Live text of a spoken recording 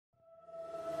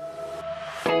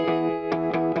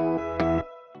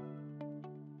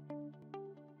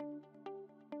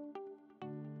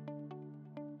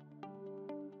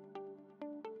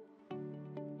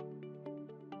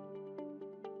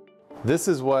This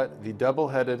is what the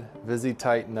double-headed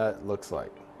VISI-TITE nut looks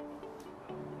like.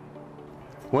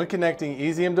 When connecting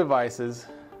EZM devices,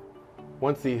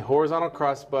 once the horizontal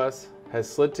cross bus has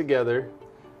slid together,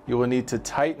 you will need to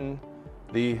tighten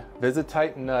the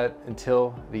VISI-TITE nut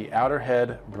until the outer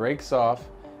head breaks off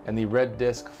and the red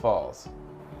disc falls,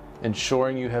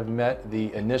 ensuring you have met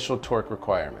the initial torque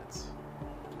requirements.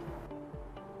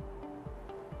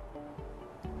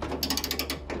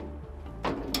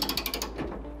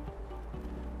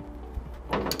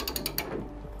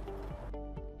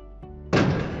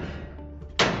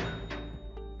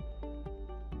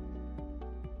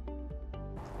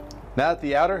 Now that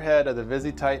the outer head of the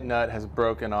VISI-TITE nut has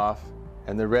broken off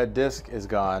and the red disc is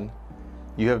gone,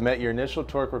 you have met your initial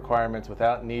torque requirements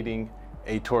without needing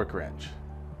a torque wrench.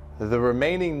 The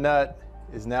remaining nut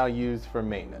is now used for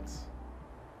maintenance.